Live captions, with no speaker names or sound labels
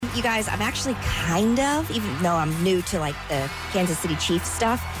think, you guys, I'm actually kind of, even though I'm new to like the Kansas City Chiefs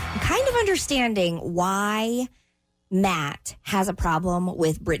stuff, I'm kind of understanding why Matt has a problem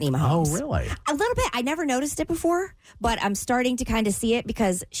with Brittany Mahomes. Oh, really? A little bit. I never noticed it before, but I'm starting to kind of see it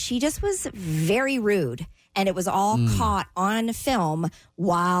because she just was very rude. And it was all caught on film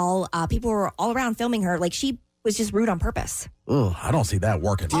while people were all around filming her. Like, she was just rude on purpose. Ugh, I don't see that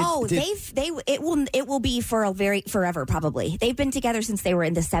working. It will be for forever, probably. They've been together since they were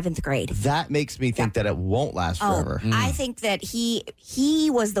in the 7th grade. That makes me think that it won't last forever. I think that he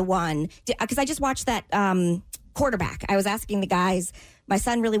was the one, because I just watched that quarterback. I was asking the guys. My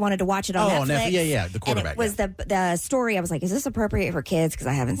son really wanted to watch it on Netflix. Yeah, the quarterback. And it was the story. I was like, is this appropriate for kids? Because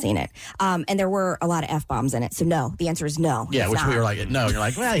I haven't seen it. And there were a lot of F-bombs in it. So no, the answer is no. Yeah, which we were like, no. You're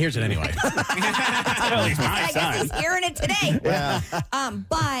like, well, here's it anyway. I guess he's hearing it today. Yeah.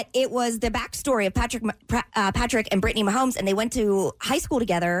 But it was the backstory of Patrick and Brittany Mahomes, and they went to high school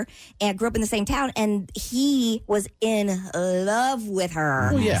together and grew up in the same town, and he was in love with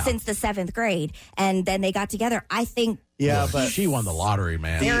her since the 7th grade. And then they got together. I think. Yeah, but she won the lottery,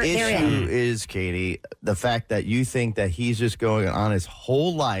 man. The issue is, Katie, the fact that you think that he's just going on his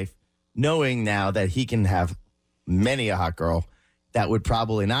whole life knowing now that he can have many a hot girl that would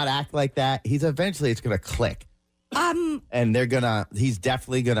probably not act like that. It's going to click. And he's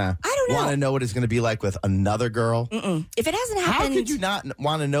definitely going to want to know what it's going to be like with another girl. If it hasn't happened. How could you not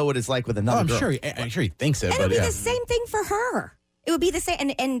want to know what it's like with another girl? I'm sure he thinks it. And it'll be the same thing for her. It would be the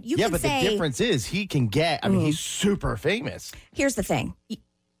same, and you can say... Yeah, but the difference is he can get... I mean, he's super famous. Here's the thing.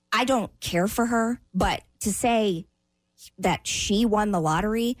 I don't care for her, but to say that she won the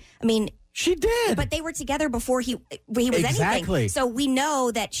lottery, I mean... She did. But they were together before he was anything. So we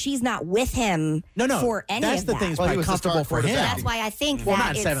know that she's not with him for any of that. That's the thing. It's probably comfortable for him. That's why I think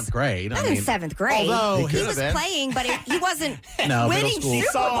not in 7th grade. Not in 7th grade. Although he was playing, but he wasn't winning Super Bowls. He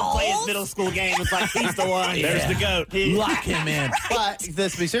saw him play his middle school game. It's like, he's the one. There's the GOAT. Lock him in. But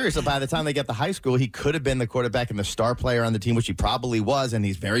let's be serious. So by the time they get to high school, he could have been the quarterback and the star player on the team, which he probably was, and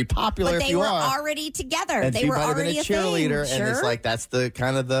he's very popular. But they were already together. And they were already a cheerleader, thing. and it's like that's the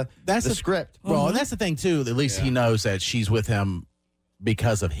kind of the script. Well, and that's the thing too. At least he knows that she's with him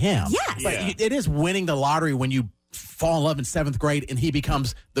because of him. Yes, but it is winning the lottery when you fall in love in 7th grade and he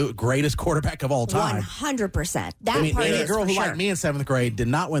becomes the greatest quarterback of all time. 100%. That part any girl who liked me in 7th grade did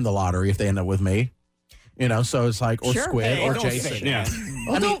not win the lottery if they end up with me. You know, so it's like, or Squid, or Jason. Yeah.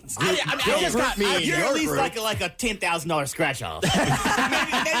 I mean, you're at least like a $10,000 scratch off.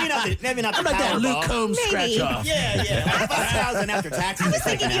 maybe not. I'm like that Luke Combs scratch off. Yeah. $5,000 after taxes. I was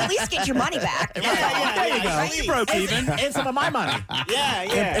thinking you at least get your money back. There you go. You broke even, and some of my money.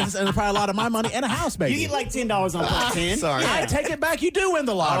 Yeah. And probably a lot of my money and a house, baby. You get like $10 on top 10. Sorry, I take it back. You do win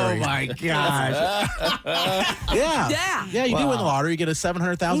the lottery. Oh my gosh. Yeah. You do win the lottery. You get a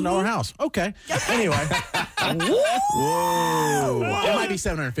 $700,000 house. Okay. Anyway. Whoa. It might be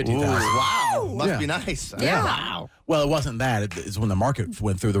 $750,000. Wow. Must be nice. Yeah. Wow. Well, it wasn't that. It's when the market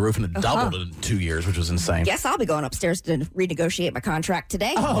went through the roof and it doubled in 2 years, which was insane. Guess I'll be going upstairs to renegotiate my contract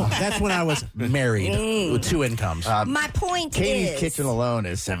today. Oh, that's when I was married with 2 incomes. My point Katie's is... kitchen alone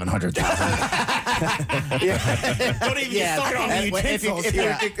is $700,000. Don't even start on the utensils.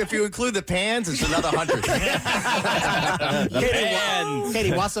 If you include the pans, it's another 100.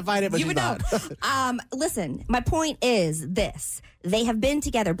 Katie wants to fight it, but you she's would not. Listen, my point is this. They have been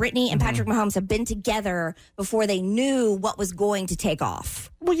together. Brittany and Patrick Mahomes have been together before they knew what was going to take off.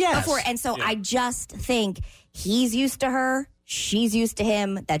 Well, yes. I just think he's used to her. She's used to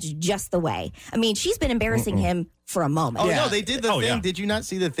him. That's just the way. I mean, she's been embarrassing him for a moment. Oh, no, they did the thing. Yeah. Did you not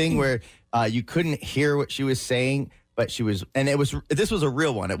see the thing where you couldn't hear what she was saying, but she was, and this was a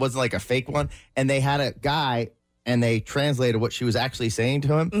real one. It wasn't like a fake one. And they had a guy, and they translated what she was actually saying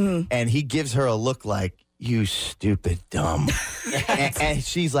to him, and he gives her a look like, you stupid dumb. and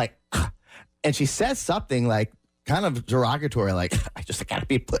she's like, and she says something like, kind of derogatory, like, I got to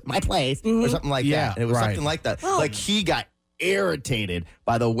be put in my place, or something like that. And it was something like that. Oh. Like, he got irritated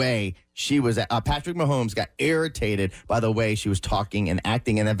by the way she was Patrick Mahomes got irritated by the way she was talking and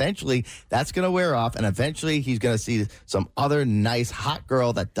acting, and eventually that's going to wear off, and eventually he's going to see some other nice hot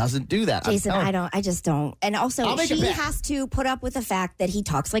girl that doesn't do that. Jason, I just don't. And also, she has to put up with the fact that he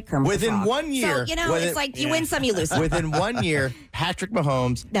talks like Kermit within the Frog. 1 year. So, it's like you win some, you lose some. Within 1 year, Patrick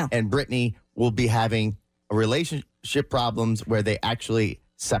Mahomes and Brittany will be having a relationship problems where they actually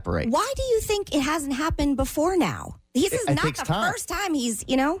separate. Why do you think it hasn't happened before now? This is not the first time he's,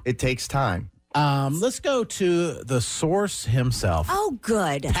 It takes time. Let's go to the source himself. Oh,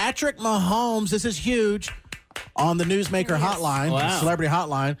 good. Patrick Mahomes, this is huge, on the Newsmaker hotline, Celebrity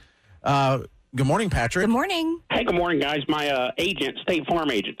Hotline. Good morning, Patrick. Good morning. Hey, good morning, guys. My agent, State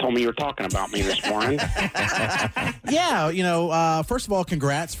Farm agent, told me you were talking about me this morning. Yeah, first of all,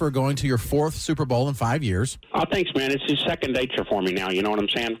 congrats for going to your 4th Super Bowl in 5 years. Oh, thanks, man. It's just second nature for me now. You know what I'm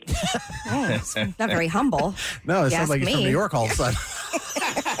saying? Oh, it's not very humble. No, it sounds like you're from New York all of a sudden.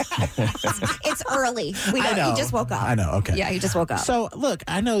 It's early. I know. He just woke up. I know. Okay. Yeah, he just woke up. So, look,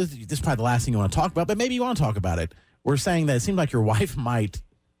 I know this is probably the last thing you want to talk about, but maybe you want to talk about it. We're saying that it seems like your wife might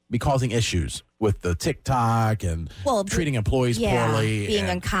be causing issues with the TikTok and treating employees poorly. Being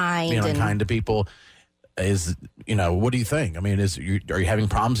unkind. Being unkind to people. What do you think? I mean, are you having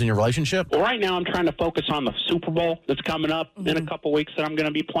problems in your relationship? Well, right now I'm trying to focus on the Super Bowl that's coming up in a couple weeks that I'm going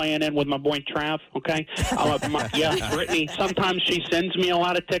to be playing in with my boy Trav, okay? Brittany, sometimes she sends me a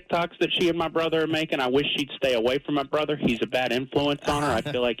lot of TikToks that she and my brother are making. I wish she'd stay away from my brother. He's a bad influence on her. I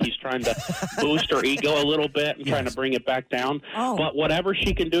feel like he's trying to boost her ego a little bit and trying to bring it back down. Oh. But whatever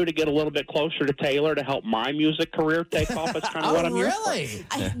she can do to get a little bit closer to Taylor to help my music career take off is kind of what I'm here for.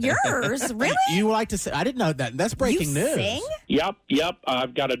 Yours? Really? You like to say, I didn't know that. That's breaking news. Sing? Yep.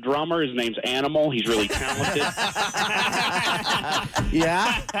 I've got a drummer. His name's Animal. He's really talented.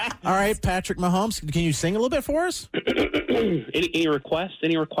 Yeah. All right, Patrick Mahomes, can you sing a little bit for us? Any requests?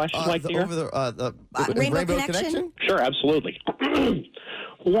 Any requests you'd like to hear? Over the Rainbow Connection? Sure, absolutely.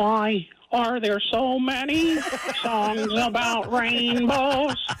 Why are there so many songs about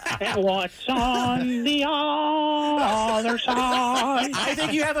rainbows? And what's on the other side? I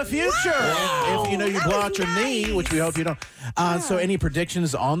think you have a future. Wow. If you blow out your knee, which we hope you don't. So any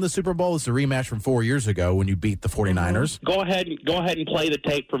predictions on the Super Bowl? It's a rematch from 4 years ago when you beat the 49ers. Go ahead and play the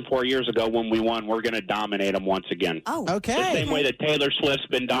tape from 4 years ago when we won. We're going to dominate them once again. Oh, okay. The same way that Taylor Swift's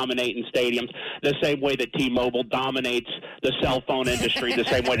been dominating stadiums, the same way that T-Mobile dominates the cell phone industry, the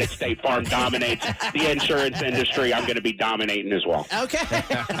same way that State Farm dominates the insurance industry, I'm going to be dominating as well. Okay.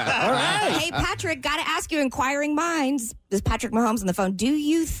 All right. Hey, Patrick, got to ask you, inquiring minds. This is Patrick Mahomes on the phone. Do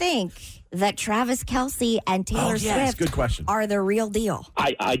you think that Travis Kelce and Taylor Swift good question. are the real deal?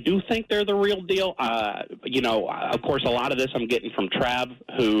 I do think they're the real deal. Of course, a lot of this I'm getting from Trav,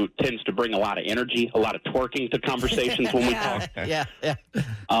 who tends to bring a lot of energy, a lot of twerking to conversations when we talk. Yeah.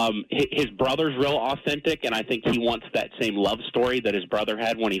 His brother's real authentic, and I think he wants that same love story that his brother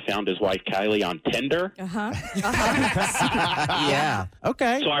had when he found his wife Kylie on Tinder. Yeah.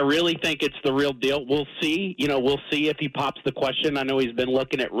 Okay. So I really think it's the real deal. We'll see. We'll see if he pops the question. I know he's been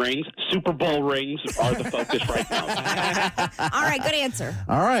looking at rings. Super Bowl rings are the focus right now. All right, good answer.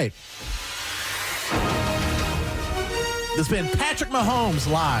 All right. This has been Patrick Mahomes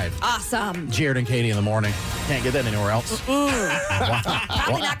live. Awesome. Jared and Katie in the morning. Can't get that anywhere else.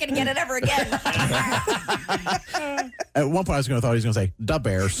 Probably not going to get it ever again. At one point, I thought he was going to say, "Da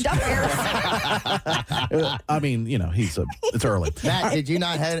Bears." Da Bears. I mean, it's early. Matt, did you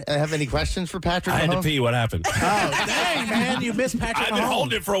not have any questions for Patrick Mahomes? I had to pee. What happened? Oh, dang, man. You missed Patrick I've Mahomes. been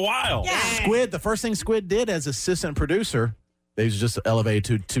holding it for a while. Yeah. Squid, the first thing Squid did as assistant producer, they was just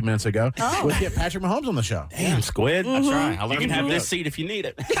elevated 2 minutes ago, was get Patrick Mahomes on the show. Damn, Squid. That's right. You can have this seat if you need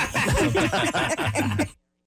it.